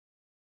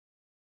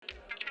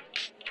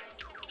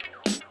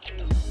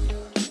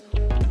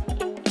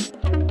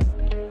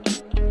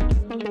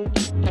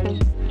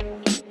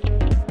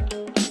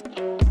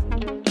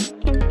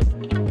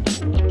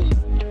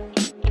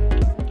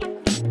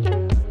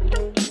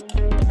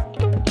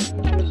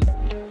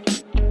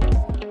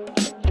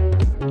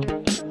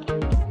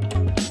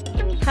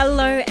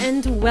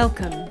and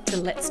welcome to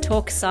Let's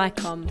Talk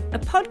SciComm, a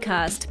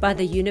podcast by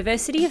the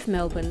University of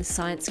Melbourne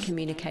Science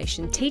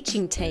Communication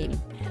Teaching Team.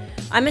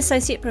 I'm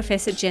Associate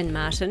Professor Jen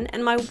Martin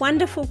and my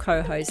wonderful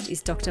co-host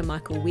is Dr.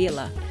 Michael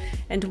Wheeler,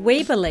 and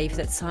we believe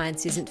that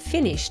science isn't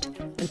finished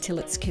until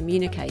it's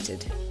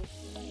communicated.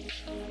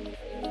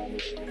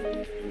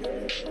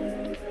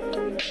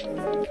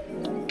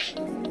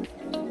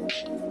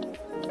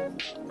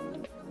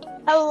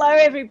 Hello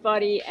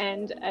everybody,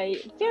 and a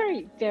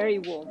very, very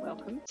warm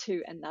welcome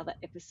to another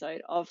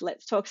episode of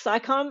Let's Talk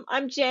SciComm.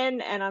 I'm Jen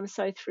and I'm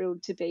so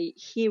thrilled to be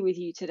here with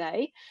you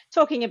today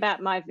talking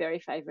about my very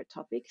favourite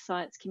topic,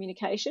 science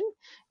communication.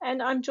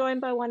 And I'm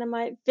joined by one of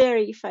my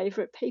very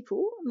favourite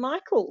people,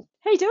 Michael.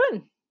 How you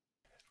doing?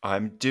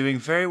 I'm doing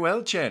very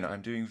well, Jen.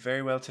 I'm doing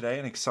very well today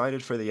and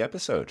excited for the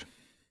episode.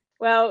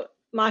 Well,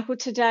 Michael,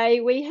 today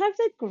we have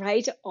the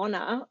great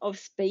honour of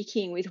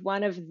speaking with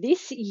one of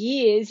this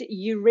year's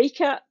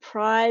Eureka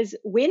Prize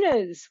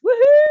winners.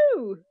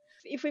 Woohoo!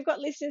 If we've got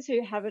listeners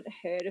who haven't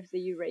heard of the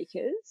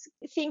Eurekas,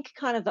 think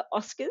kind of the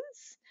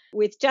Oscars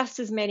with just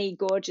as many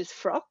gorgeous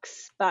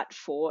frocks, but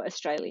for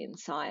Australian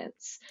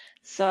science.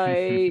 So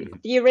the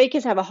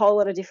Eurekas have a whole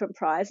lot of different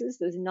prizes.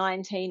 There's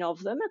 19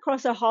 of them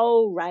across a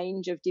whole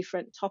range of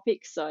different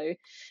topics. So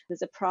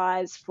there's a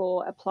prize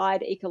for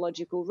applied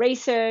ecological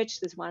research.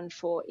 There's one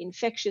for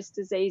infectious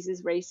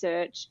diseases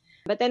research.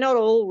 But they're not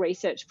all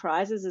research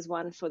prizes. There's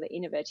one for the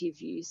innovative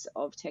use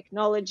of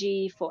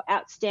technology, for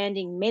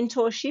outstanding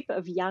mentorship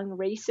of young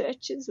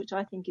researchers, which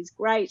I think is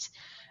great.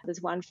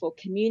 There's one for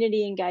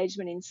community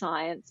engagement in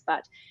science.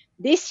 But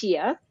this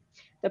year,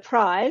 the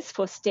prize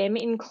for STEM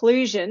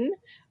inclusion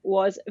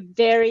was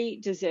very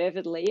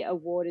deservedly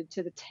awarded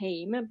to the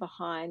team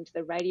behind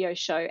the radio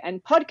show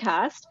and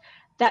podcast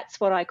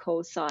That's What I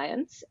Call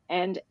Science.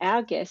 And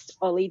our guest,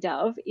 Olly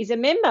Dove, is a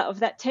member of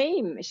that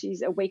team.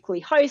 She's a weekly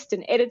host,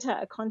 an editor,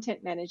 a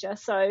content manager.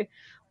 So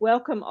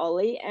welcome,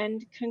 Olly,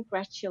 and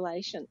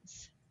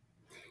congratulations.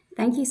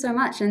 Thank you so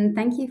much. And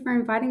thank you for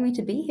inviting me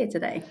to be here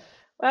today.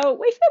 Well,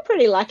 we feel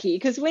pretty lucky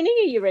because winning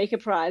a Eureka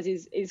Prize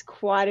is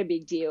quite a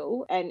big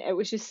deal. And it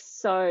was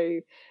just so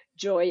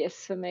joyous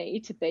for me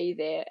to be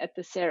there at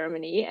the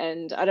ceremony.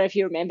 And I don't know if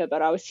you remember,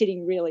 but I was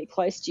sitting really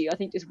close to you, I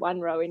think just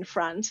one row in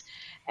front.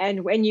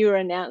 And when you were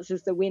announced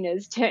as the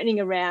winners, turning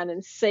around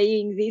and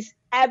seeing this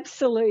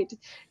absolute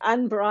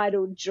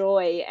unbridled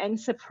joy and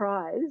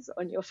surprise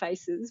on your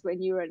faces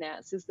when you were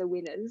announced as the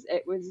winners,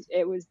 it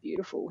was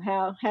beautiful.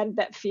 How did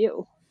that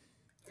feel?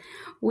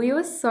 We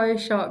were so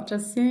shocked.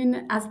 As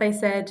soon as they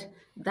said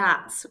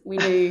that, we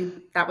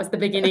knew that was the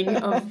beginning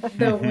of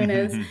the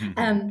winners.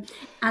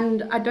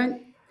 And I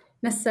don't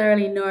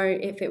necessarily know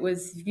if it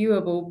was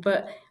viewable,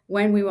 but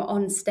when we were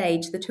on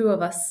stage, the two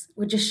of us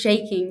were just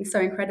shaking so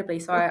incredibly.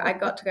 So I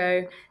got to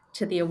go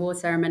to the award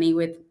ceremony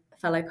with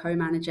fellow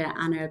co-manager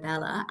Anna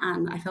Bella,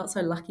 and I felt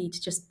so lucky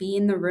to just be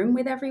in the room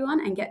with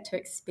everyone and get to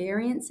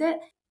experience it.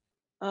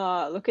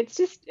 Oh, look, it's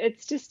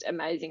just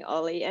amazing,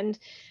 Olly. And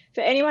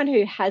for anyone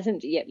who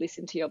hasn't yet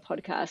listened to your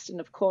podcast, and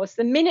of course,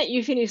 the minute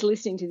you finish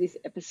listening to this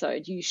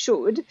episode, you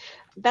should.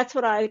 That's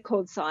What I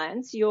Called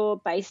Science.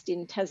 You're based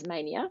in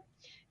Tasmania.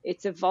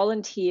 It's a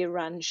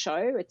volunteer-run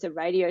show. It's a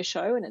radio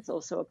show, and it's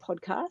also a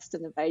podcast.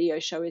 And the radio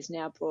show is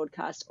now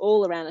broadcast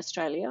all around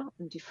Australia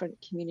on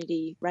different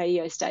community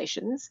radio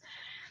stations.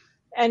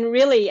 And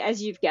really,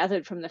 as you've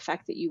gathered from the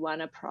fact that you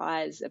won a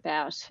prize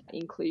about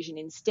inclusion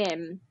in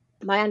STEM,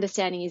 my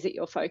understanding is that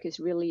your focus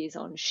really is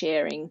on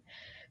sharing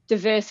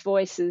diverse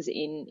voices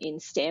in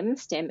STEM,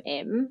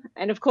 STEM-M.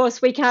 And of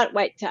course, we can't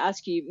wait to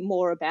ask you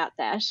more about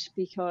that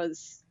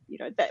because, we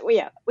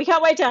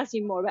can't wait to ask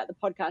you more about the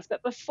podcast.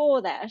 But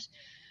before that,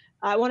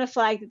 I want to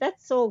flag that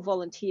that's all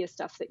volunteer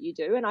stuff that you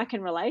do. And I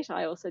can relate.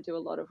 I also do a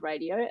lot of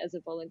radio as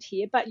a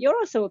volunteer, but you're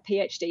also a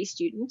PhD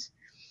student.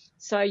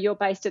 So you're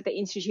based at the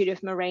Institute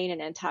of Marine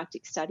and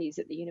Antarctic Studies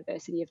at the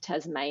University of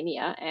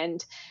Tasmania.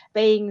 And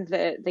being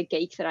the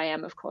geek that I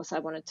am, of course, I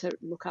wanted to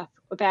look up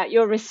about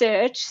your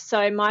research.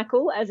 So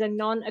Michael, as a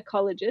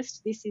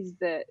non-ecologist, this is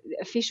the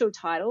official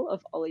title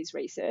of Olly's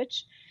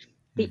research: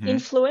 The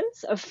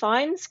influence of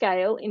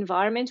fine-scale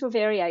environmental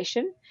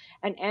variation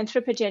and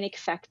anthropogenic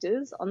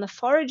factors on the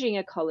foraging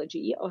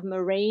ecology of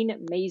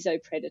marine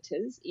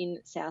mesopredators in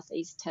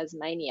southeast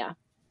Tasmania.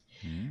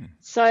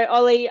 So,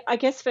 Olly, I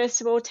guess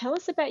first of all, tell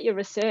us about your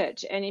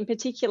research. And in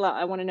particular,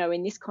 I want to know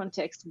in this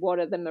context, what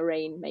are the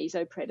marine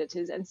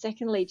mesopredators? And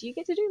secondly, do you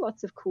get to do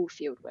lots of cool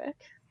field work?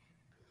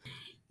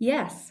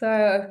 Yes. So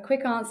a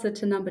quick answer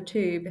to number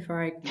 2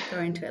 before I go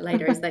into it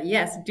later is that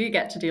yes, I do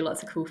get to do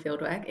lots of cool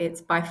field work.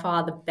 It's by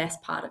far the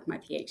best part of my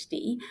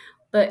PhD.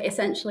 But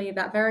essentially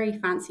that very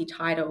fancy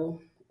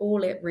title,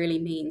 all it really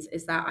means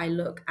is that I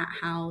look at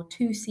how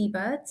 2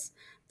 seabirds,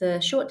 the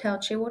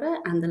short-tailed shearwater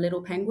and the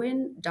little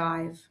penguin,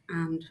 dive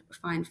and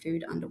find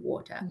food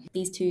underwater.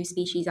 These 2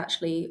 species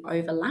actually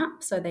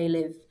overlap, so they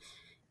live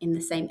in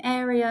the same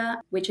area,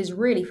 which is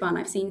really fun.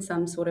 I've seen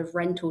some sort of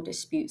rental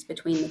disputes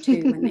between the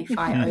 2 when they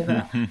fight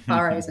over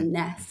burrows and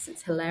nests.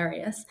 It's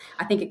hilarious.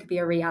 I think it could be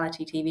a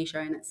reality TV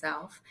show in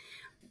itself.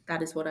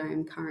 that is what I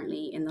am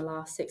currently in the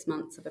last 6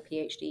 months of a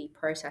PhD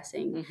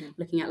processing, Mm-hmm.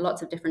 looking at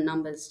lots of different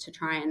numbers to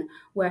try and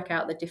work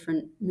out the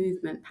different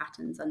movement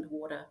patterns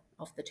underwater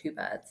of the two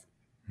birds.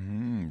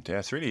 Yeah,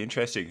 it's really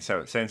interesting. So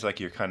it sounds like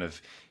you're kind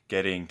of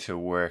getting to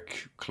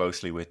work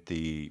closely with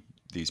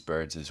these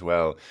birds as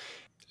well.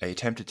 Are you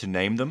tempted to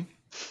name them?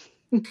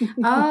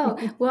 Oh,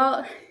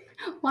 well,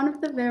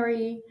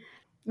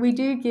 we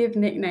do give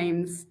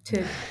nicknames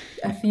to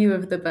a few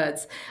of the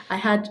birds. I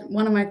had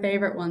one of my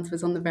favorite ones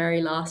was on the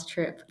very last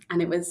trip,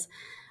 and it was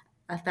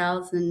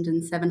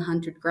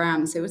 1,700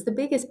 grams. So it was the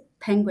biggest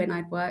penguin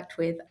I'd worked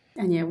with.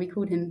 And yeah, we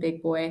called him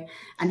Big Boy.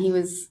 And he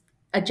was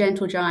a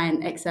gentle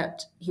giant,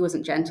 except he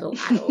wasn't gentle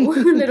at all.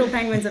 Little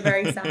penguins are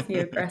very sassy,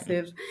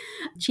 aggressive,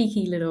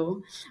 cheeky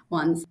little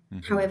ones.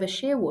 However,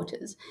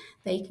 shearwaters,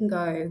 they can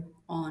go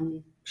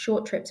on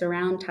short trips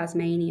around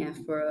Tasmania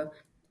for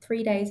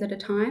 3 days at a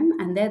time,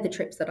 and they're the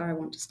trips that I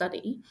want to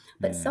study.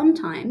 But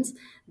sometimes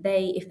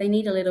if they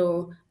need a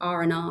little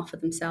R&R for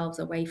themselves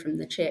away from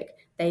the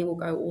chick, they will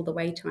go all the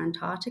way to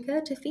Antarctica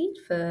to feed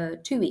for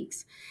 2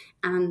 weeks.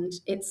 And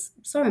it's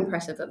so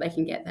impressive that they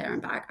can get there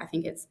and back. I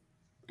think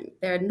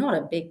they're not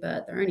a big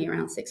bird. They're only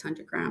around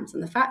 600 grams.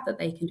 And the fact that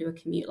they can do a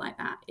commute like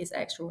that is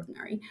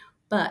extraordinary.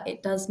 But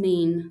it does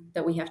mean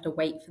that we have to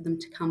wait for them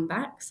to come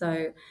back.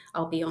 So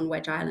I'll be on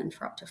Wedge Island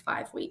for up to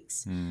 5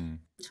 weeks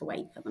to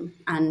wait for them.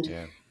 And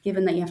Yeah.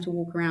 given that you have to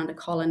walk around a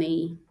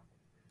colony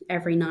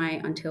every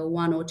night until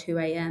 1 or 2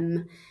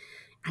 a.m.,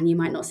 and you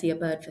might not see a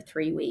bird for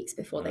 3 weeks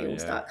before they all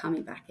start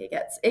coming back. It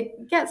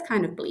gets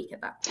kind of bleak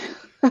at that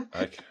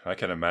point. I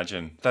can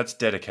imagine. That's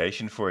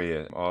dedication for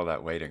you, all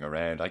that waiting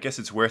around. I guess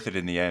it's worth it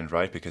in the end,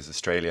 right? Because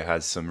Australia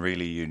has some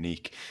really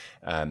unique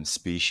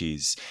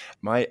species.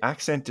 My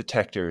accent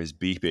detector is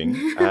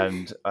beeping,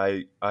 and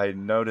I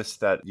noticed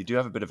that you do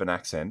have a bit of an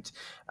accent,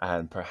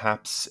 and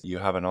perhaps you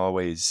haven't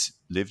always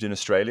lived in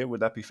Australia.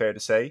 Would that be fair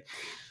to say?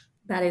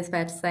 That is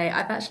fair to say.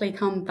 I've actually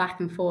come back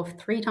and forth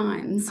 3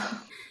 times.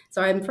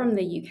 So I'm from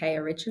the UK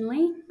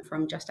originally,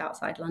 from just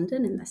outside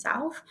London in the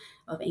south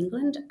of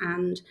England,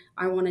 and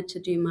I wanted to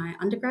do my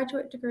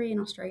undergraduate degree in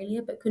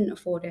Australia but couldn't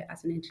afford it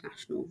as an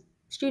international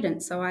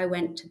student. So I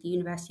went to the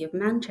University of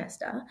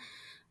Manchester,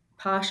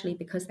 partially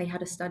because they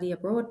had a study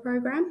abroad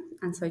program.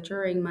 And so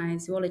during my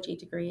zoology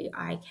degree,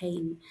 I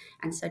came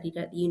and studied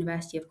at the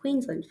University of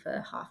Queensland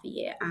for half a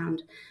year.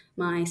 And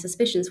my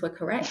suspicions were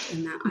correct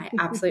in that I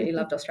absolutely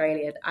loved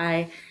Australia.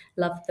 I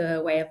love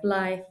the way of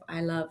life. I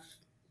love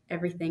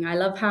everything. I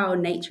love how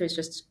nature is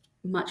just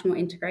much more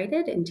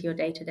integrated into your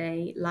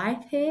day-to-day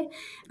life here,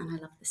 and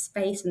I love the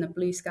space and the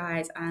blue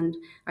skies. And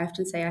I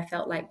often say I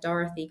felt like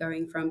Dorothy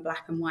going from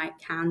black and white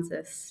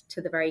Kansas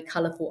to the very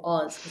colorful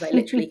Oz, because I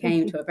literally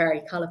came to a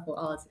very colorful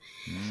Oz.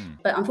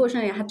 But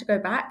unfortunately I had to go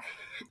back.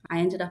 I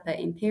ended up at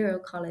Imperial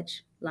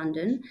College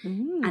London,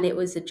 and it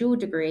was a dual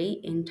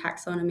degree in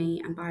taxonomy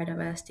and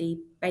biodiversity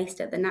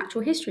based at the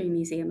Natural History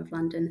Museum of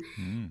London.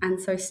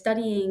 And so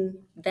studying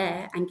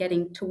there and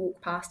getting to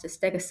walk past a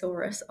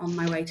stegosaurus on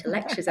my way to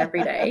lectures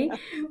every day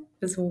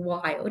was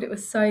wild. It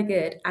was so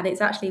good. And it's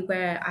actually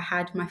where I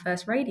had my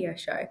first radio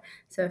show.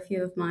 So a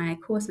few of my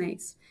course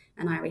mates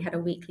and we had a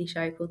weekly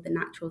show called The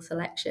Natural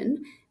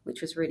Selection,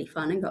 which was really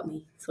fun and got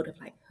me sort of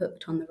like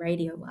hooked on the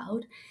radio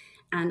world.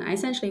 And I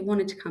essentially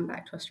wanted to come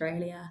back to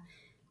Australia,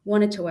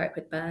 wanted to work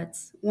with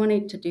birds,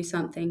 wanted to do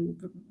something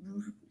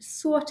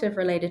sort of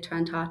related to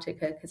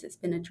Antarctica, because it's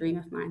been a dream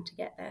of mine to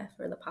get there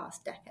for the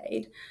past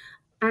decade.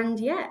 And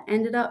yeah,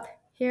 ended up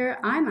here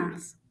at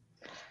IMAS.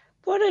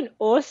 What an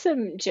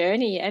awesome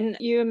journey. And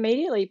you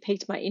immediately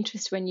piqued my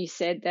interest when you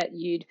said that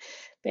you'd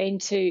been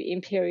to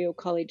Imperial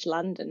College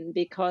London,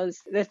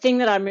 because the thing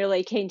that I'm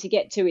really keen to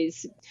get to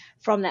is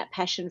from that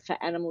passion for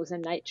animals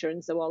and nature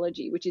and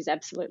zoology, which is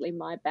absolutely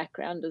my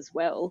background as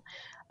well.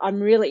 I'm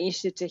really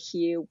interested to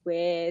hear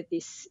where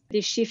this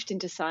shift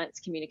into science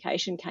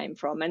communication came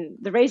from. And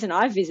the reason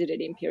I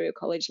visited Imperial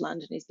College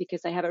London is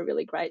because they have a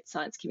really great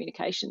science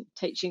communication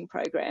teaching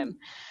program.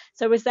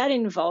 So was that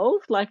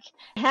involved? Like,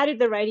 how did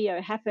the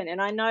radio happen? And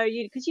I know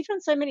because you've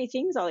done so many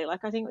things, Ollie.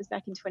 Like, I think it was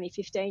back in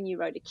 2015, you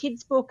wrote a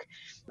kids' book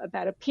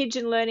about a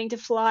pigeon learning to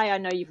fly. I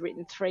know you've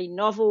written 3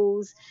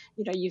 novels.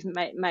 You've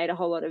made a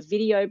whole lot of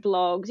video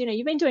blogs.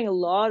 You've been doing a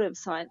lot of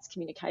science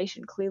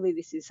communication. Clearly,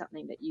 this is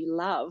something that you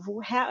love.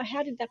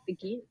 How did that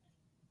begin?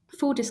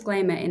 Full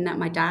disclaimer in that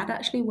my dad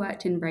actually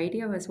worked in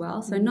radio as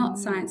well, so not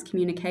science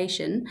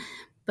communication,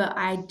 but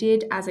I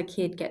did as a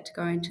kid get to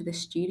go into the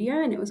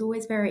studio, and it was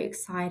always very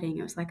exciting.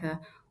 It was like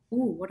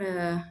what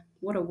a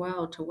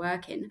world to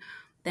work in.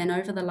 Then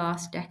over the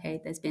last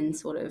decade, there's been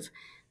sort of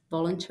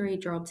voluntary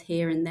jobs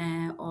here and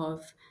there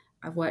of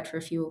I've worked for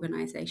a few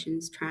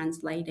organizations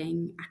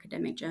translating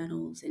academic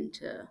journals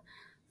into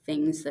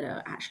things that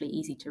are actually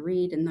easy to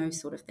read and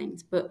those sort of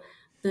things. But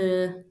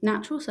the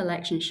natural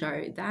selection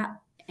show that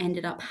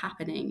ended up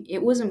happening,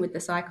 it wasn't with the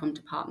psychon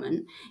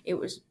department. It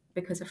was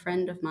because a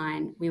friend of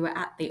mine, we were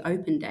at the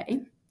open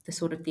day, the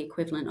sort of the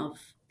equivalent of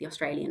the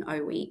Australian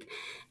O Week,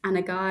 and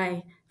a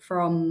guy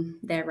from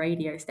their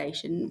radio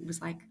station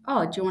was like,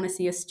 "Oh, do you want to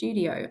see a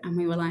studio?" And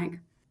we were like,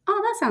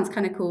 oh, that sounds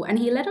kind of cool. And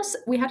he let us,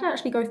 we had to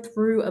actually go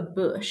through a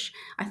bush.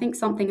 I think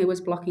something that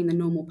was blocking the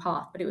normal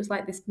path, but it was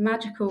like this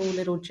magical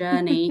little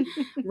journey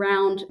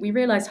round. We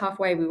realized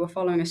halfway we were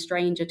following a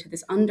stranger to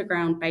this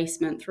underground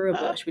basement through a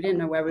bush. We didn't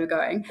know where we were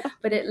going,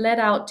 but it led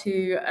out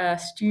to a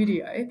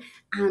studio.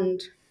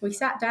 And we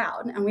sat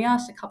down and we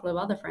asked a couple of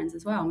other friends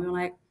as well. And we were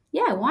like,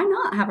 yeah, why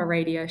not have a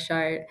radio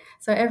show?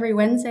 So every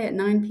Wednesday at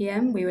 9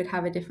 p.m., we would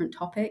have a different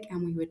topic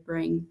and we would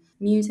bring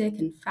music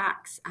and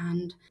facts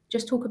and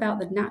just talk about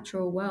the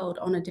natural world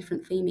on a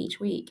different theme each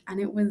week.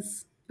 And it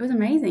was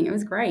amazing. It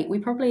was great. We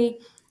probably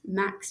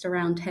maxed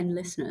around 10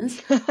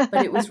 listeners,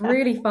 but it was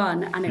really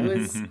fun and it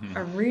was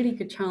a really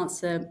good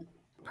chance to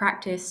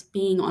practice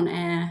being on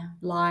air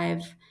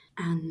live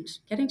and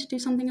getting to do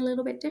something a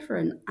little bit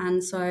different.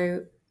 And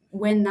so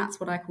when That's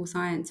What I Call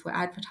Science were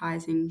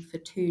advertising for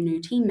 2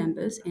 new team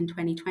members in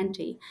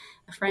 2020,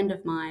 a friend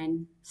of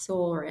mine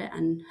saw it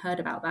and heard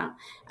about that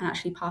and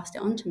actually passed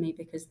it on to me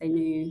because they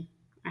knew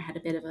I had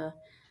a bit of a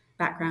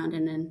background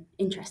and an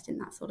interest in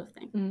that sort of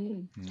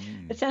thing.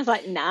 It sounds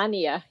like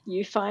Narnia.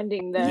 You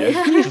finding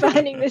Yeah. you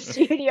finding the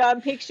studio.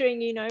 I'm picturing,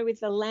 with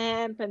the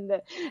lamp and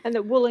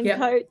the woolen Yep.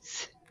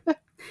 coats.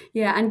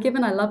 Yeah, and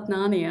given I love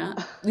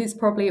Narnia, it's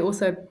probably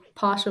also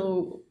part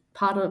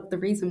of the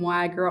reason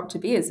why I grew up to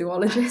be a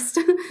zoologist.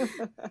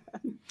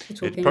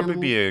 It'd probably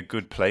be a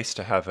good place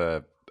to have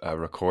a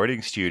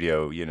recording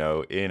studio,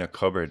 in a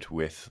cupboard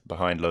with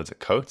behind loads of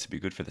coats. It'd be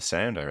good for the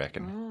sound, I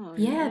reckon. Oh,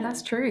 Yeah,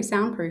 that's true.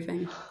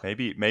 Soundproofing.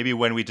 Maybe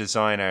when we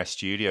design our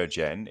studio,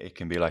 Jen, it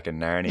can be like a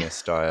Narnia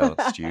style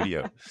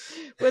studio.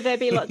 Will there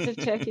be lots of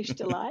Turkish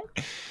delight?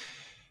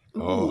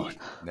 Oh,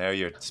 now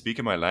you're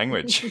speaking my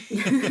language.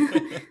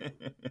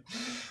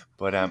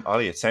 But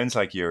Ollie, it sounds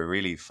like you're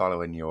really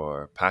following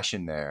your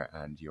passion there,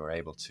 and you're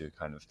able to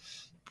kind of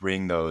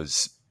bring the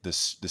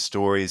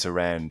stories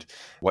around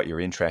what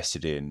you're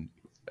interested in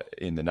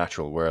the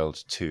natural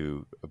world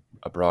to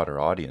a broader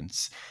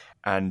audience.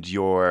 And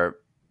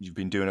you've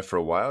been doing it for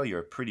a while.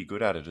 You're pretty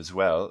good at it as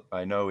well.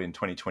 I know in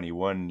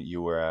 2021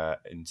 you were an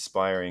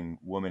Inspiring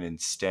Woman in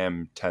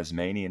STEM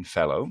Tasmanian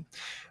Fellow.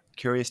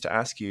 Curious to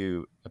ask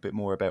you a bit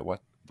more about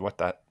what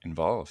that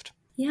involved.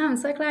 Yeah, I'm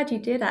so glad you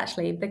did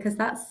actually, because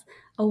that's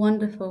a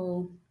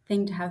wonderful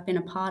thing to have been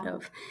a part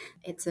of.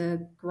 It's a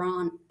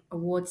grant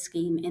award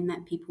scheme in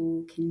that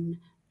people can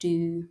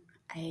do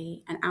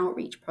an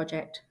outreach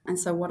project. And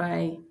so what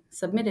I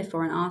submitted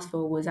for and asked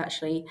for was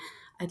actually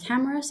a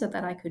camera so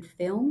that I could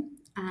film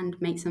and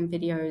make some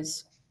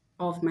videos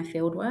of my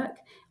fieldwork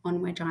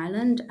on Wedge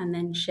Island and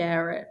then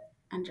share it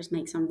and just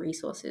make some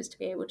resources to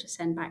be able to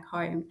send back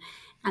home.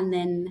 And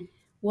then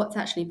what's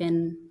actually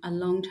been a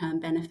long-term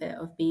benefit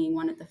of being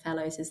one of the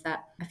fellows is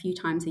that a few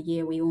times a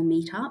year we all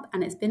meet up,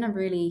 and it's been a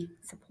really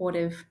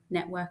supportive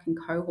network and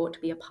cohort to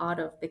be a part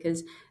of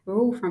because we're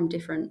all from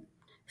different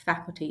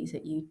faculties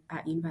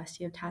at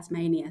University of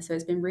Tasmania. So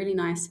it's been really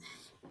nice,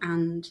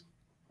 and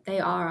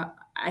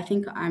I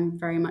think I'm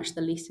very much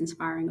the least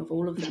inspiring of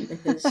all of them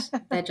because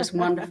they're just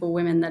wonderful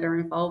women that are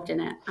involved in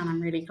it, and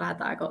I'm really glad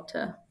that I got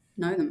to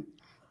know them.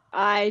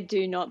 I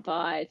do not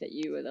buy that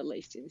you were the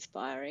least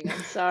inspiring.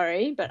 I'm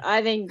sorry, but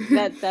I think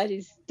that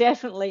is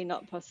definitely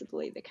not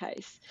possibly the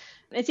case.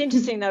 It's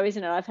interesting though,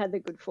 isn't it? I've had the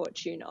good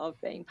fortune of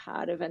being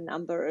part of a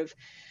number of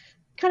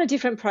kind of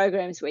different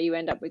programs where you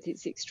end up with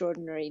this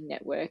extraordinary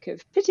network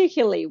of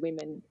particularly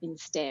women in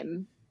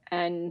STEM.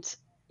 And,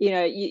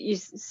 you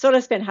sort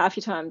of spend half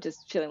your time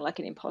just feeling like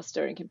an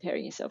imposter and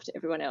comparing yourself to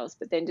everyone else,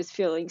 but then just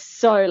feeling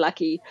so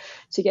lucky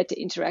to get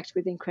to interact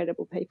with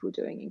incredible people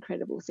doing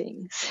incredible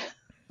things.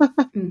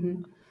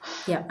 Mm-hmm.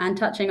 Yeah, and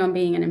touching on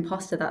being an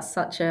imposter, that's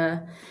such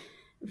a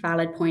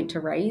valid point to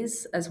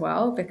raise as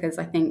well, because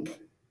I think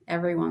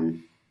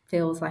everyone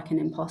feels like an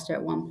imposter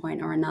at one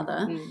point or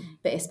another,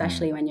 but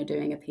especially when you're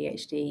doing a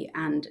PhD,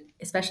 and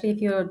especially if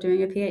you're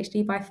doing a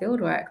PhD by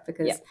fieldwork,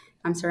 because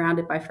I'm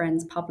surrounded by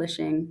friends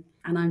publishing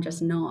and I'm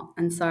just not.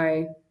 And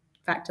so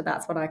back to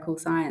That's What I Call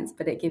Science,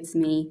 but it gives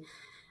me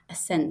a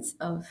sense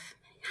of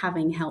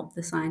having helped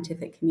the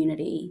scientific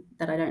community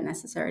that I don't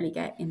necessarily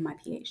get in my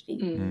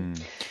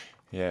PhD.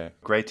 Yeah,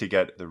 great to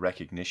get the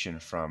recognition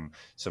from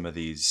some of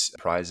these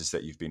prizes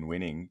that you've been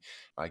winning.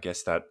 I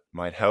guess that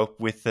might help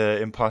with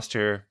the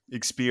imposter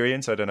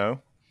experience. I don't know.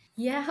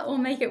 Yeah, or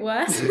make it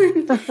worse.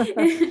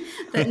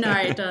 But no,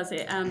 it does.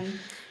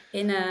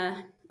 In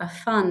a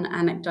fun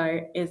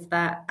anecdote is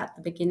that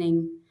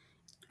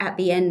at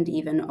the end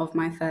even of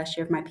my first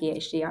year of my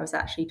PhD, I was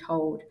actually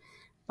told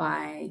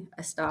by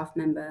a staff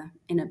member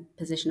in a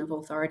position of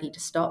authority to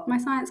stop my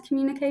science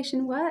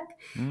communication work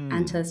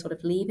and to sort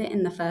of leave it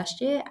in the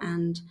first year.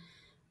 And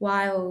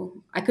while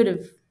I could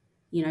have,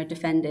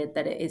 defended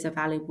that it is a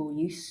valuable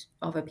use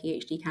of a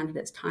PhD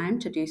candidate's time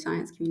to do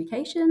science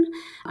communication,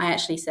 I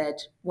actually said,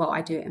 well,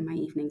 I do it in my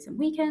evenings and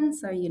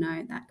weekends. So,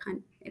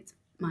 it's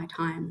my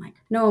time. Like,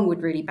 no one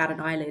would really bat an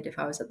eyelid if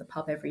I was at the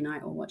pub every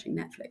night or watching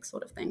Netflix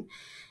sort of thing.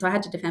 So I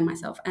had to defend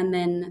myself. And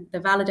then the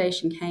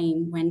validation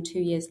came when 2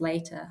 years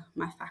later,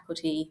 my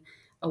faculty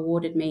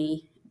awarded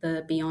me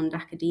the Beyond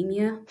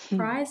Academia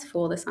Prize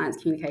for the science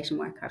communication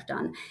work I've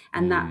done.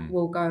 And that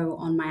will go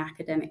on my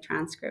academic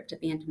transcript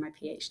at the end of my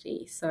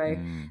PhD. So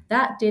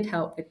that did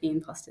help with the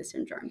imposter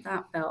syndrome.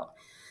 That felt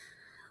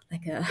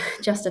like a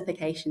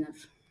justification of,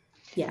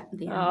 the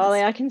Ollie,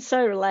 hours. I can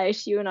so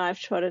relate. You and I have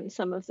trodden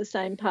some of the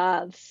same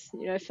paths.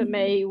 For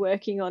me,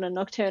 working on a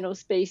nocturnal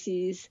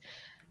species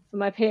for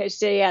my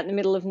PhD out in the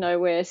middle of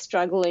nowhere,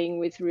 struggling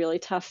with really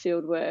tough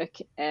field work,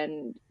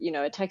 and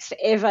it takes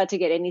forever to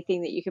get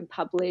anything that you can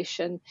publish,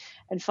 and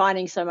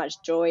finding so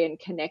much joy and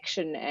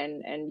connection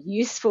and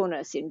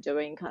usefulness in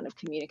doing kind of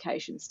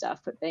communication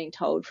stuff, but being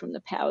told from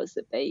the powers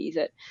that be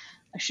that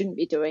I shouldn't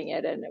be doing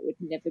it and it would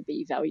never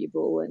be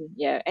valuable. And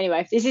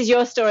anyway, this is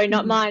your story,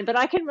 not mine, but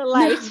I can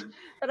relate.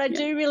 But I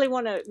do really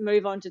want to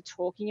move on to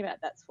talking about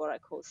that's what I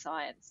call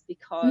science,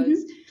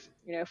 because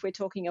if we're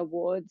talking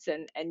awards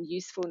and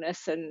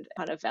usefulness and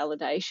kind of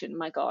validation,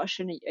 my gosh,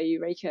 and a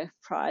Eureka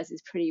Prize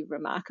is pretty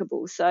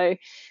remarkable. So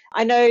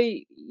I know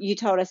you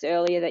told us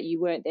earlier that you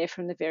weren't there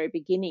from the very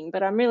beginning,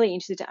 but I'm really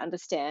interested to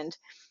understand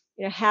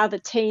how the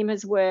team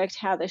has worked,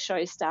 how the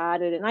show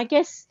started, and I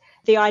guess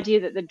the idea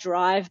that the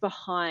drive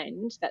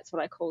behind that's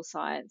what I call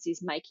science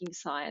is making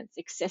science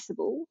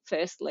accessible,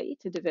 firstly,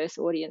 to diverse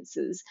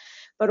audiences,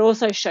 but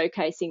also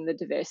showcasing the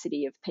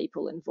diversity of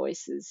people and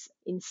voices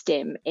in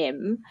STEM.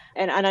 And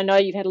I know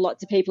you've had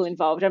lots of people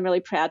involved. I'm really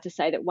proud to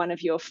say that one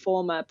of your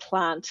former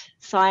plant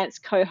science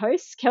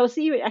co-hosts,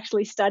 Kelsey,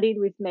 actually studied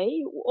with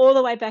me all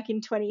the way back in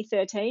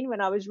 2013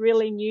 when I was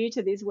really new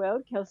to this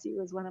world. Kelsey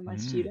was one of my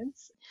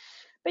students.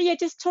 But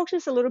just talk to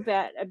us a little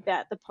bit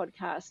about the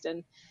podcast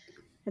and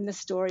the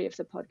story of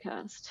the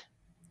podcast.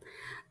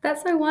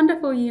 That's so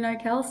wonderful,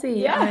 Kelsey.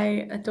 Yeah.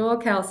 I adore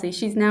Kelsey.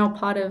 She's now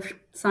part of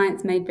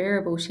Science Made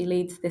Bearable. She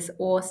leads this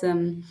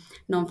awesome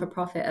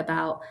non-for-profit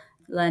about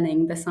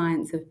learning the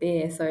science of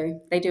beer.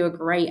 So they do a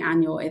great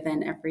annual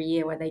event every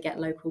year where they get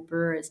local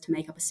brewers to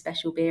make up a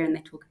special beer and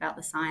they talk about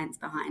the science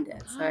behind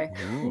it. So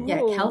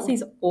Cool.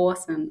 Kelsey's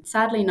awesome.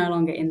 Sadly, no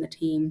longer in the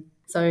team.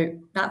 So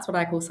that's what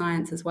I call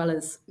science, as well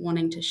as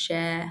wanting to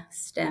share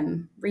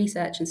STEM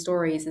research and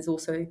stories, is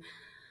also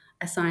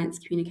a science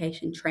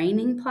communication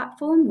training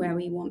platform where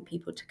we want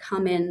people to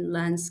come in,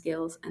 learn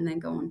skills, and then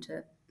go on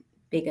to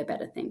bigger,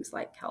 better things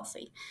like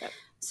Kelsey. Yep.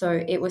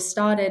 So it was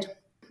started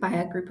by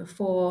a group of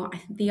 4.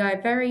 The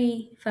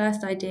very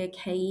first idea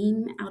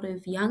came out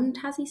of young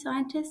Tassie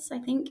scientists, I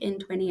think, in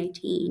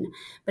 2018,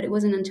 but it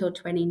wasn't until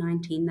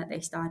 2019 that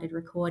they started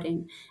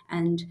recording.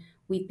 And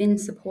we've been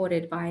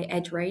supported by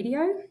Edge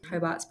Radio,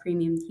 Hobart's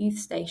premium youth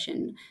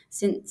station,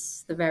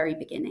 since the very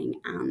beginning.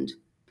 And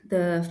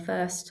the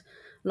first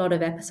lot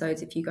of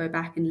episodes, if you go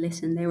back and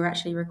listen, they were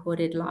actually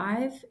recorded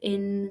live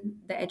in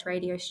the Edge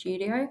Radio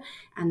studio,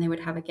 and they would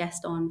have a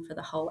guest on for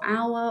the whole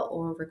hour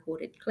or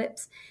recorded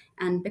clips.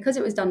 And because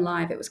it was done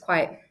live, it was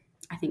quite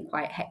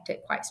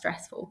hectic, quite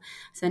stressful.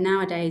 So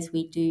nowadays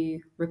we do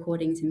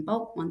recordings in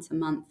bulk once a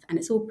month, and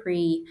it's all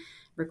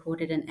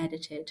pre-recorded and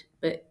edited.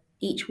 But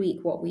each week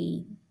what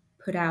we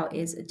put out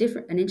is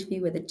an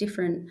interview with a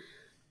different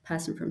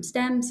person from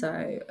STEM,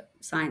 so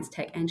science,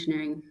 tech,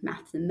 engineering,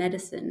 maths, and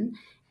medicine,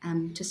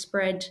 to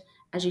spread,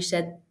 as you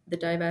said, the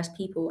diverse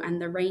people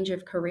and the range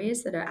of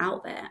careers that are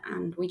out there.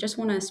 And we just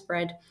want to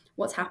spread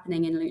what's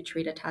happening in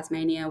Lutruwita,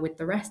 Tasmania, with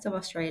the rest of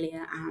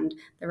Australia and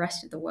the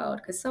rest of the world,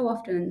 because so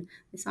often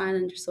this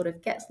island just sort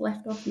of gets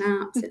left off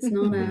maps. It's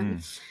not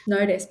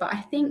noticed. But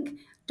I think,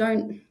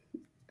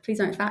 please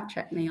don't fact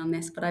check me on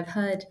this, but I've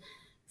heard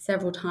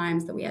several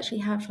times that we actually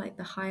have like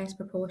the highest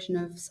proportion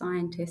of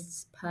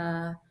scientists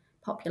per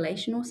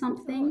population or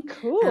something.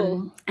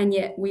 Cool. And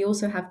yet we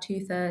also have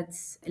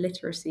 2/3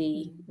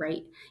 illiteracy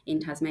rate in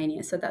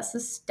Tasmania. So that's a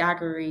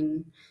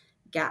staggering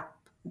gap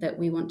that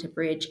we want to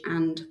bridge.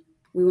 And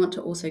we want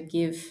to also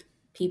give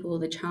people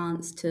the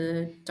chance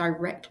to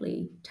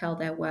directly tell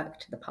their work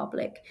to the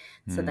public,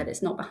 so that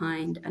it's not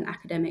behind an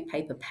academic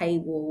paper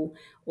paywall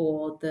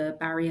or the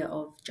barrier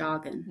of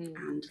jargon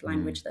and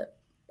language that,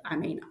 I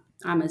mean,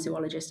 I'm a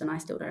zoologist and I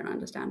still don't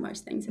understand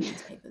most things in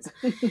these papers.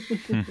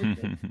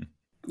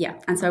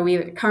 And so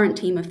we're a current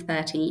team of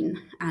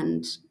 13,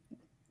 and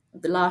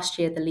the last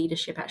year the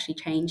leadership actually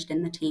changed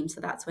in the team.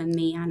 So that's when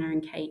me, Anna,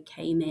 and Kate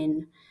came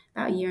in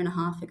about a year and a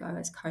half ago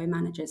as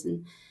co-managers,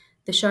 and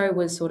the show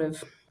was sort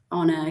of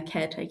on a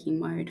caretaking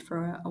mode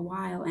for a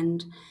while,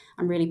 and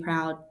I'm really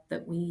proud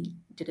that we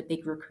did a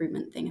big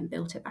recruitment thing and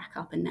built it back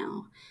up, and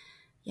now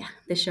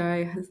the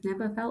show has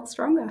never felt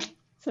stronger.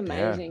 It's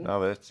amazing.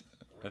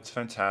 That's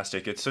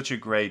fantastic. It's such a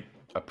great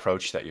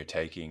approach that you're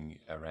taking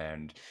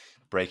around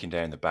breaking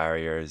down the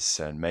barriers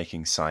and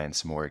making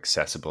science more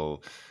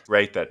accessible.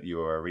 Great that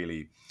you are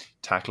really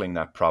tackling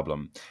that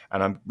problem.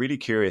 And I'm really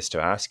curious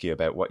to ask you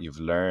about what you've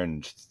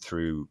learned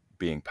through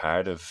being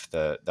part of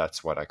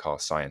that's what I call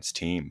science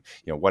team.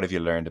 What have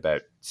you learned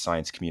about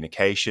science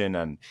communication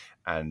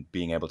and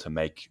being able to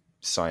make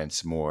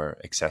science more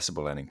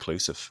accessible and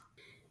inclusive?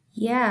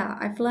 Yeah,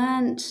 I've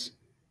learned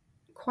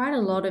quite a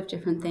lot of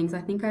different things.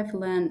 I think I've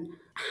learned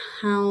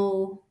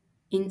how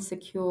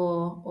insecure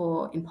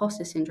or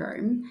imposter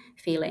syndrome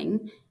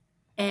feeling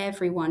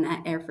everyone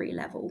at every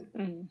level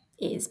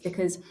is,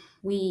 because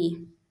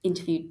we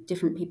interviewed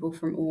different people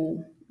from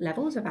all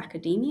levels of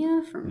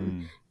academia,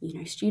 from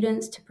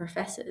students to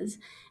professors,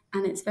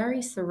 and it's very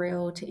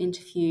surreal to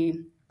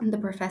interview the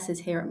professors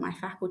here at my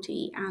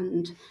faculty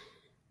and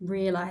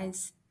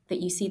realize that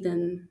you see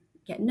them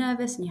get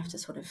nervous and you have to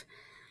sort of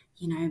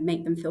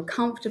make them feel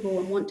comfortable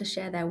and want to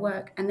share their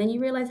work, and then you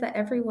realize that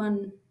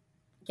everyone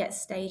gets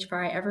stage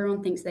fright.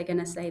 Everyone thinks they're going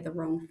to say the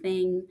wrong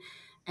thing.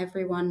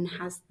 Everyone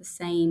has the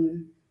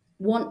same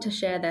want to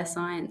share their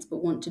science,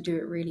 but want to do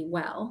it really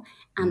well,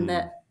 and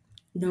that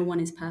no one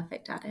is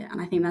perfect at it.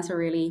 And I think that's a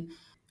really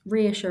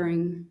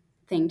reassuring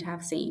thing to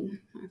have seen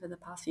over the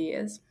past few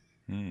years.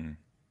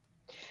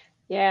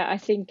 Yeah, I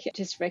think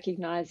just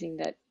recognizing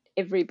that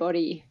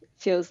everybody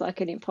feels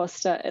like an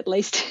imposter at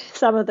least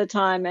some of the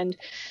time. And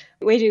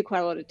we do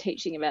quite a lot of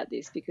teaching about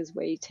this because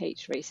we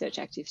teach research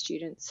active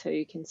students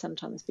who can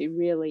sometimes be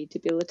really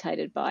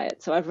debilitated by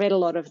it. So I've read a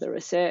lot of the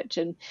research,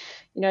 and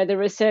the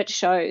research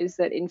shows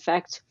that in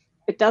fact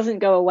it doesn't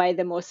go away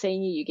the more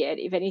senior you get.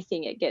 If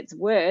anything, it gets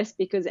worse,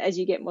 because as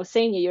you get more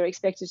senior, you're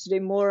expected to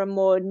do more and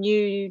more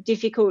new,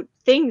 difficult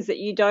things that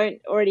you don't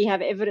already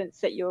have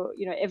evidence that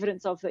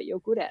evidence of that you're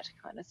good at,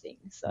 kind of thing.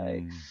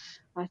 So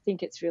I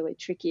think it's really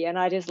tricky. And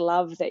I just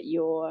love that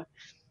you're,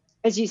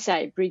 as you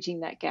say,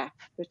 bridging that gap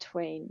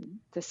between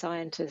the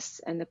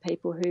scientists and the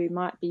people who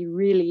might be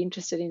really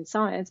interested in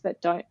science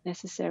but don't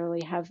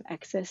necessarily have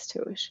access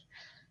to it.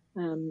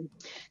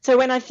 So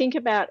when I think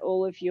about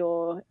all of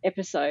your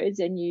episodes,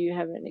 and you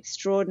have an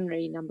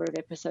extraordinary number of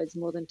episodes,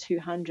 more than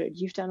 200,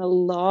 you've done a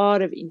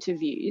lot of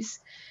interviews.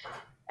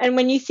 And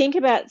when you think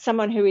about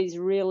someone who is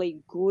really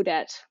good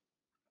at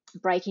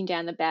breaking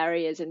down the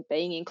barriers and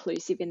being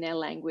inclusive in their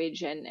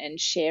language and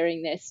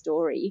sharing their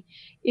story,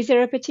 is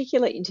there a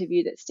particular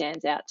interview that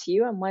stands out to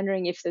you? I'm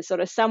wondering if there's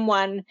sort of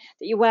someone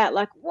that you were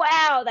like,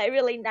 wow, they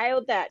really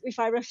nailed that. If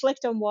I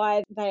reflect on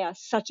why they are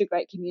such a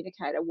great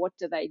communicator, what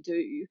do they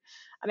do?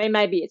 I mean,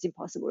 maybe it's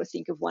impossible to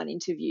think of one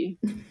interview.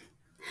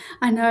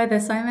 I know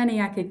there's so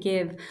many I could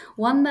give.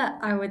 One that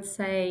I would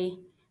say,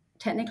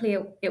 technically,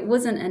 it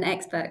wasn't an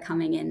expert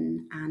coming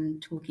in and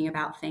talking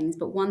about things,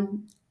 but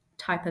one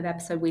type of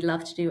episode we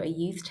love to do are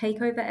youth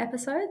takeover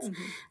episodes.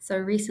 So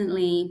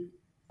recently,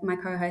 my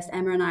co-host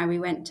Emma and I, we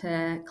went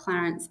to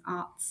Clarence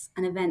Arts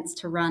and Events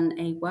to run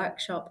a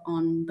workshop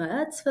on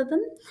birds for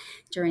them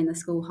during the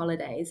school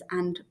holidays.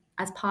 And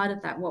as part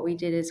of that, what we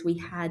did is we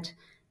had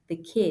the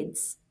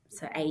kids,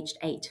 so aged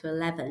 8 to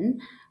 11,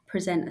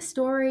 present a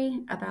story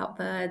about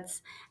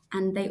birds,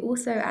 and they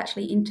also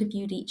actually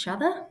interviewed each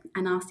other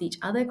and asked each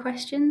other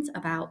questions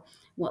about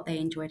what they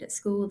enjoyed at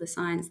school, the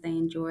science they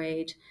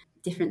enjoyed,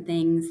 different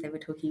things. They were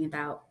talking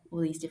about all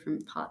these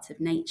different parts of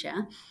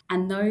nature.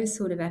 And those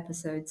sort of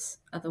episodes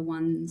are the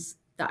ones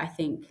that I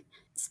think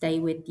stay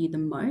with you the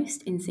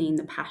most in seeing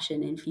the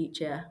passion in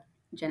future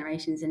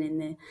generations and in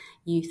the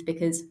youth,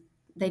 because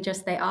they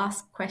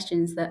ask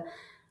questions that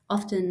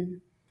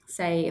often,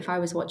 say, if I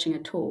was watching a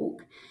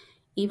talk,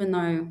 even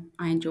though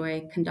I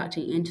enjoy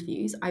conducting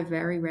interviews, I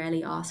very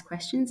rarely ask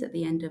questions at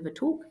the end of a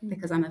talk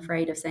because I'm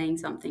afraid of saying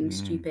something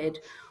stupid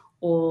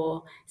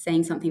or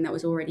saying something that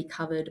was already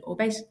covered, or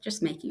basically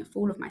just making a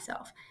fool of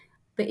myself.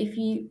 But if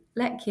you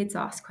let kids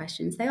ask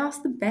questions, they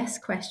ask the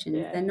best questions.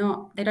 Yeah.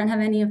 They don't have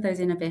any of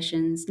those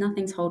inhibitions.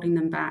 Nothing's holding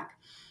them back.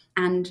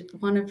 And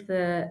one of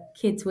the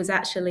kids was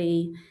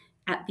actually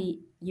at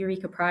the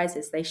Eureka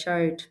Prizes. They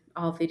showed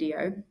our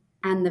video,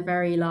 and the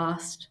very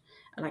last,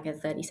 like a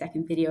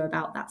 30-second video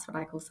about That's What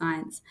I Call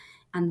Science.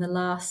 And the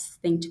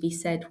last thing to be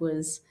said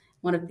was,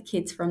 one of the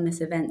kids from this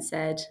event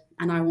said,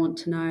 "And I want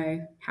to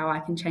know how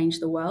I can change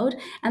the world."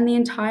 And the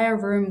entire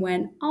room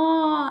went,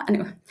 "Ah!"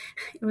 And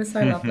it was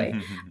so lovely.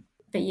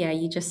 But yeah,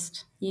 you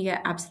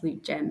get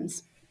absolute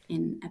gems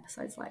in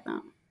episodes like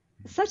that.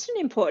 Such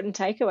an important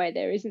takeaway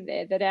there, isn't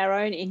there? That our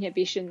own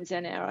inhibitions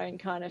and our own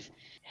kind of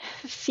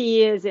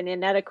fears and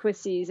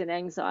inadequacies and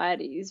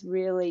anxieties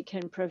really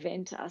can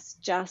prevent us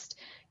just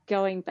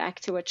going back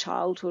to a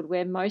childhood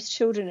where most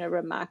children are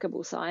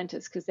remarkable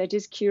scientists because they're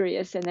just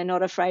curious and they're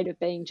not afraid of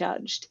being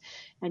judged.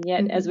 And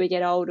yet, as we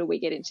get older, we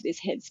get into this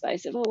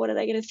headspace of, oh, what are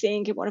they going to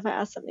think? And what if I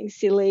ask something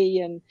silly?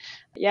 And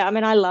yeah, I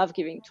mean, I love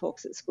giving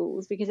talks at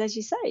schools because, as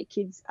you say,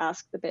 kids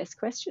ask the best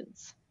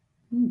questions.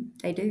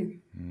 They do.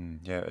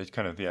 Yeah, it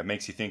kind of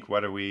makes you think,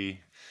 what are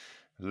we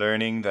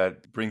learning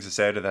that brings us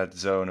out of that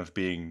zone of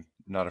being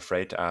not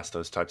afraid to ask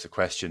those types of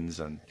questions,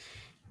 and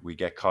we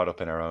get caught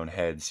up in our own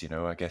heads.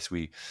 I guess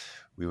we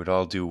would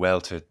all do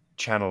well to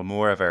channel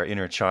more of our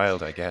inner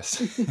child, I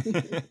guess.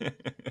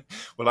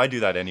 Well, I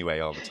do that anyway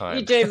all the time.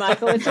 You do,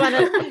 Michael. It's one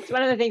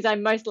of the things I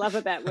most love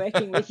about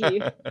working with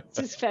you. It's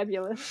just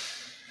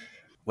fabulous.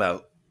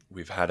 Well,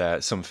 we've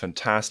had some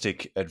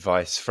fantastic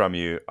advice from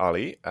you,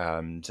 Olly,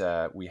 and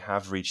we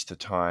have reached the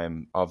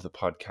time of the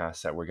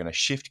podcast that we're going to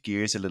shift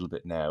gears a little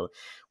bit now.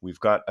 We've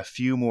got a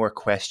few more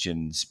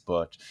questions,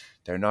 but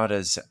they're not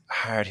as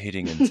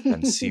hard-hitting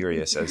and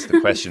serious as the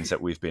questions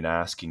that we've been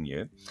asking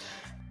you.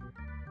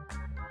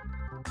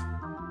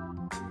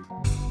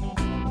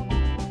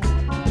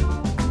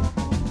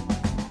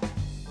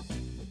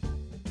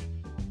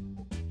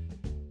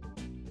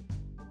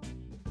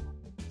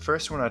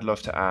 first one I'd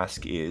love to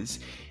ask is,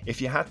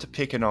 if you had to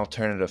pick an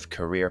alternative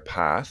career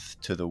path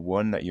to the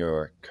one that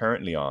you're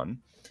currently on,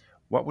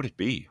 what would it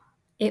be?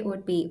 It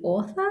would be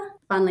author.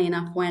 Funnily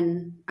enough,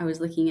 when I was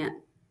looking at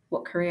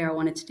what career I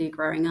wanted to do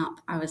growing up,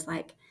 I was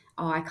like,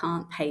 oh, I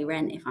can't pay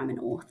rent if I'm an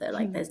author.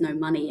 Like, there's no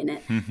money in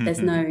it.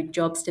 There's no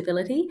job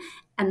stability.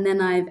 And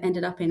then I've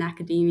ended up in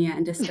academia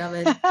and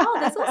discovered, oh,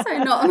 there's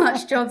also not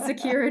much job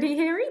security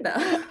here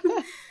either.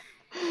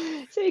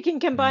 So you can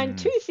combine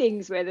two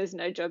things where there's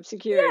no job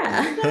security.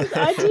 Yeah.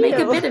 Sounds ideal. Make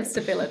a bit of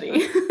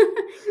stability.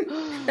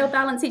 They'll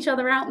balance each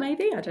other out,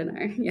 maybe. I don't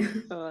know. Yeah.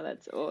 Oh,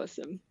 that's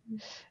awesome.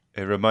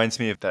 It reminds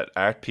me of that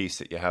art piece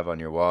that you have on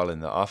your wall in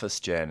the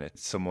office, Jen.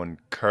 It's someone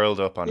curled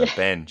up on a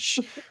bench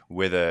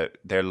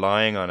they're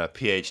lying on a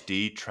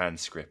PhD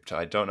transcript.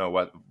 I don't know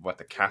what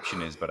the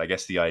caption is, but I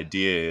guess the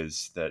idea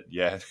is that,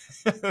 yeah,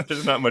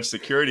 there's not much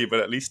security, but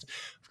at least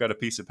I've got a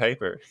piece of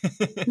paper.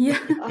 Yeah.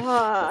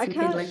 Oh, I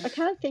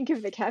can't think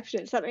of the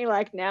caption. Something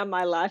like, now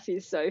my life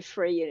is so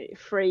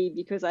free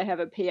because I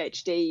have a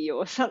PhD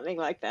or something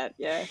like that.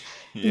 Yeah.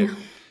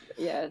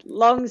 Yeah,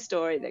 long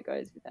story that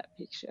goes with that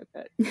picture,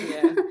 but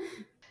yeah.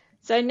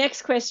 So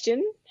next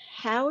question,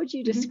 how would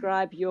you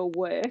describe your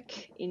work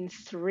in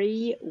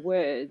 3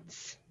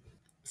 words?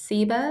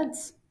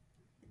 Seabirds,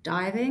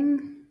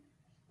 diving,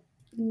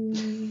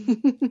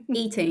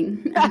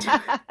 eating.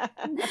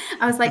 I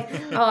was like,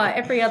 oh,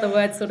 every other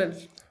word sort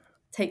of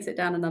takes it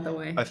down another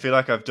way. I feel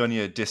like I've done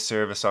you a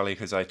disservice, Olly,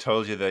 because I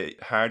told you the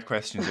hard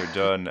questions are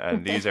done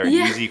and these are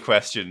easy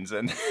questions.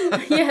 And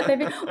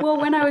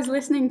well, when I was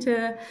listening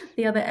to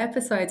the other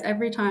episodes,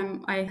 every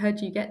time I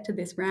heard you get to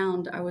this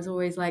round, I was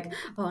always like,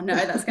 oh no,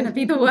 that's going to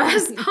be the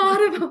worst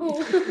part of it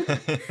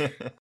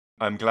all.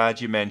 I'm glad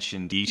you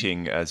mentioned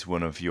eating as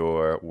one of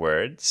your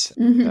words.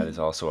 That is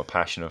also a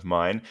passion of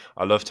mine.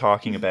 I love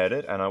talking about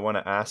it, and I want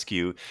to ask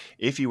you,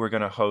 if you were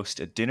going to host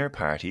a dinner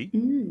party,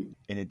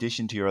 in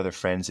addition to your other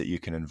friends that you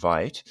can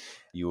invite,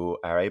 you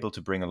are able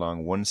to bring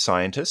along one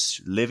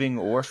scientist, living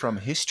or from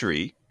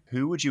history.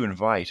 Who would you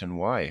invite and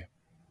why?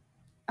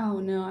 Oh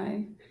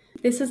no.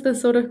 This is the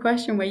sort of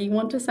question where you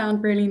want to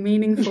sound really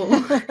meaningful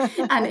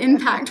and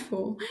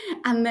impactful.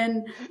 And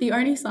then the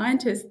only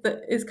scientist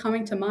that is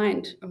coming to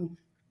mind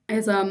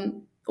is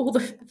all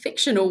the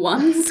fictional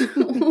ones.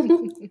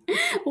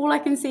 All I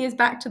can see is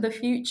Back to the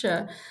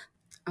Future.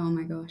 Oh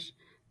my gosh.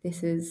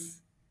 This is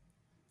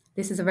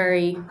a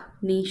very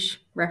niche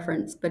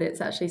reference, but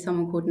it's actually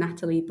someone called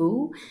Natalie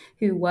Bull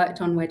who worked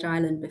on Wedge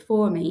Island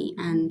before me.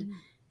 And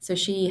so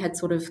she had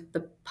sort of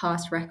the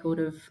past record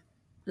of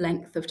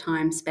length of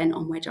time spent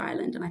on Wedge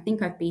Island. And I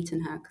think I've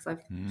beaten her because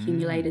I've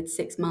accumulated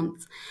 6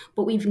 months.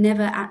 But we've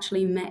never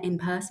actually met in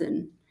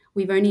person.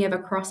 We've only ever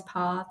crossed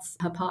paths.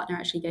 Her partner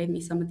actually gave me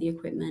some of the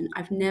equipment.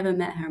 I've never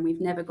met her and we've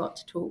never got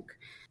to talk,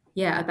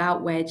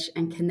 about Wedge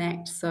and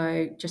connect.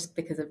 So just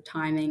because of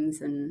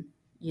timings and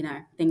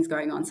things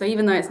going on. So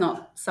even though it's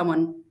not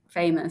someone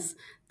famous,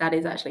 that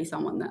is actually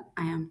someone that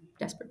I am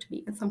desperate to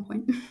meet at some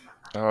point.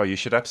 Oh, you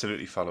should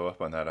absolutely follow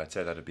up on that. I'd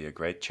say that'd be a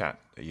great chat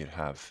that you'd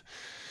have.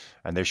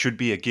 And there should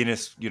be a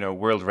Guinness,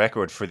 world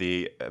record for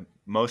the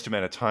most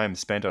amount of time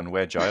spent on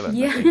Wedge Island.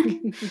 Yeah. I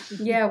think.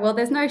 Yeah, well,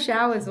 there's no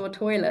showers or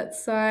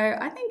toilets. So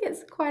I think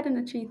it's quite an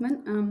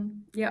achievement,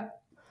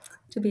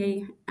 to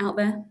be out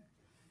there.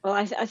 Well,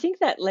 I think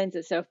that lends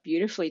itself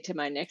beautifully to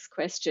my next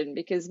question,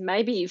 because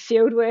maybe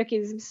fieldwork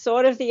is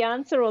sort of the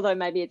answer, although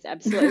maybe it's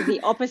absolutely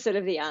the opposite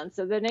of the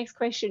answer. The next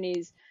question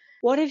is,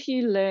 what have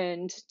you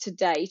learned to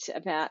date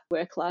about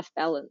work-life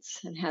balance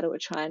and how to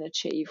try and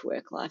achieve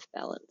work-life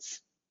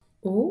balance?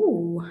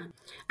 Oh,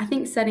 I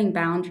think setting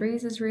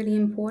boundaries is really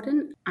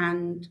important.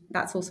 And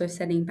that's also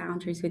setting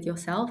boundaries with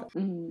yourself,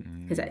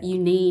 because you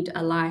need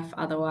a life.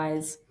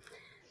 Otherwise,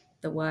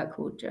 the work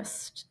will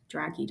just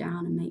drag you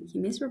down and make you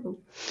miserable.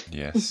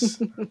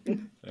 Yes.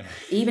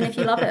 Even if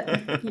you love it.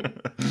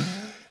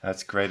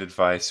 That's great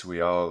advice. We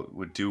all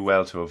would do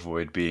well to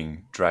avoid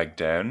being dragged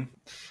down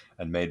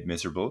and made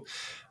miserable.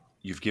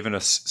 You've given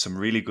us some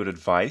really good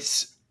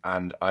advice,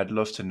 and I'd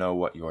love to know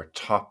what your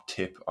top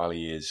tip,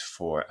 Olly, is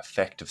for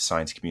effective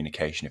science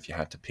communication, if you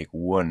had to pick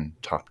one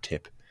top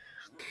tip.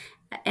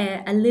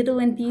 A little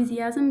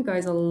enthusiasm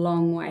goes a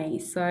long way.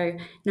 So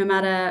no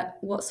matter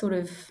what sort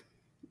of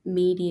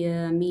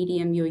medium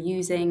you're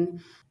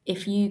using,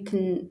 if you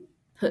can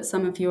put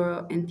some of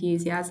your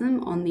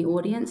enthusiasm on the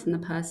audience and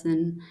the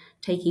person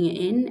taking it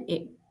in,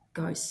 it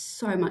goes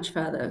so much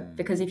further.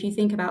 Because if you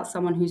think about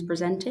someone who's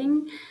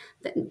presenting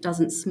that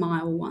doesn't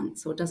smile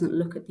once or doesn't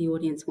look at the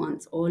audience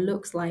once or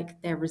looks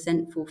like they're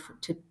resentful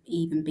to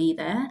even be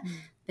there,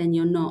 then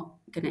you're not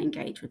going to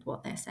engage with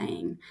what they're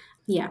saying.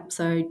 Yeah,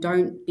 so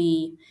don't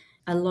be...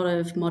 A lot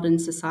of modern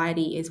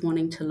society is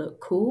wanting to look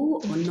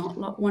cool or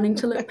not wanting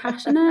to look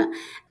passionate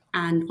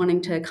and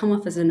wanting to come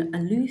off as an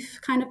aloof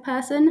kind of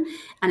person.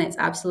 And it's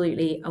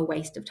absolutely a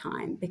waste of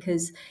time,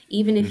 because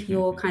even if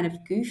you're kind of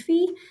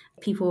goofy,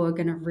 people are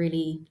going to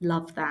really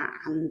love that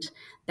and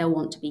they'll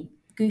want to be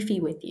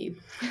goofy with you.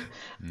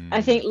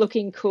 I think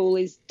looking cool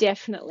is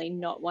definitely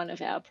not one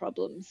of our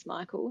problems,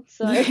 Michael.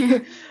 So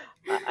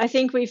I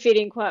think we fit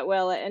in quite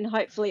well, and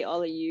hopefully,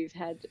 Ollie, you've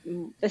had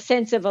the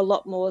sense of a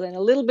lot more than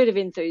a little bit of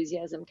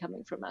enthusiasm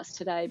coming from us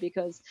today,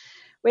 because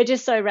we're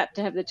just so rapt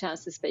to have the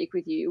chance to speak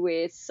with you.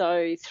 We're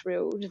so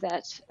thrilled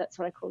that That's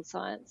What I Call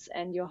Science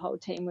and your whole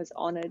team was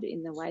honoured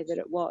in the way that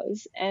it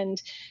was.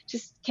 And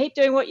just keep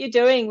doing what you're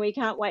doing. We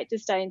can't wait to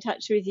stay in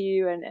touch with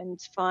you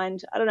and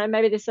find, I don't know,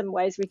 maybe there's some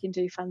ways we can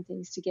do fun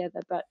things together.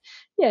 But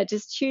yeah,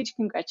 just huge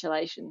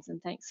congratulations and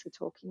thanks for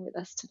talking with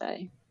us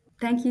today.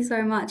 Thank you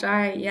so much.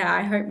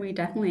 I hope we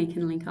definitely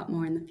can link up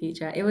more in the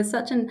future. It was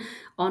such an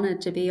honor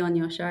to be on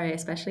your show,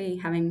 especially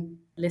having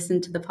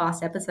listened to the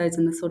past episodes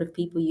and the sort of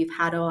people you've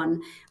had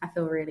on. I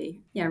feel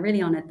really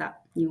honored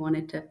that you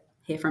wanted to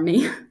hear from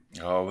me.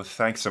 Oh, well,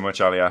 thanks so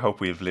much, Ollie. I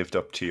hope we've lived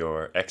up to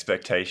your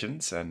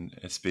expectations, and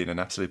it's been an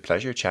absolute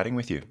pleasure chatting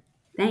with you.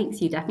 Thanks,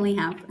 you definitely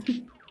have.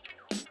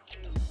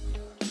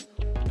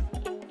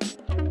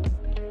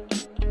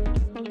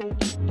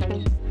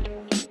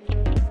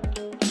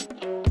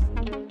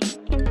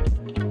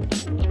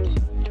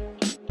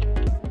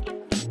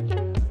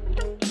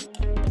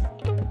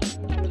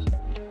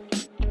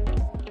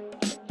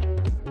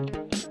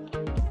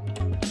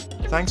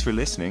 Thanks for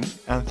listening,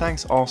 and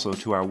thanks also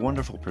to our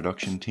wonderful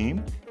production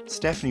team,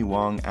 Stephanie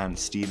Wong and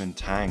Stephen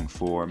Tang,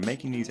 for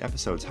making these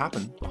episodes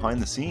happen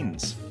behind the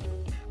scenes.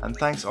 And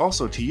thanks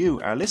also to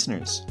you, our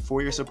listeners,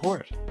 for your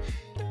support.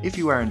 If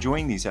you are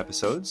enjoying these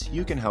episodes,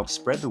 you can help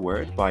spread the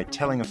word by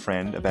telling a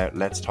friend about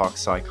Let's Talk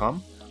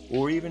SciComm,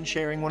 or even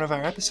sharing one of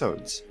our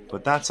episodes.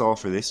 But that's all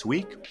for this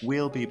week.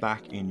 We'll be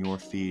back in your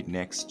feed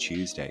next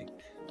Tuesday.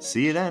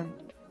 See you then.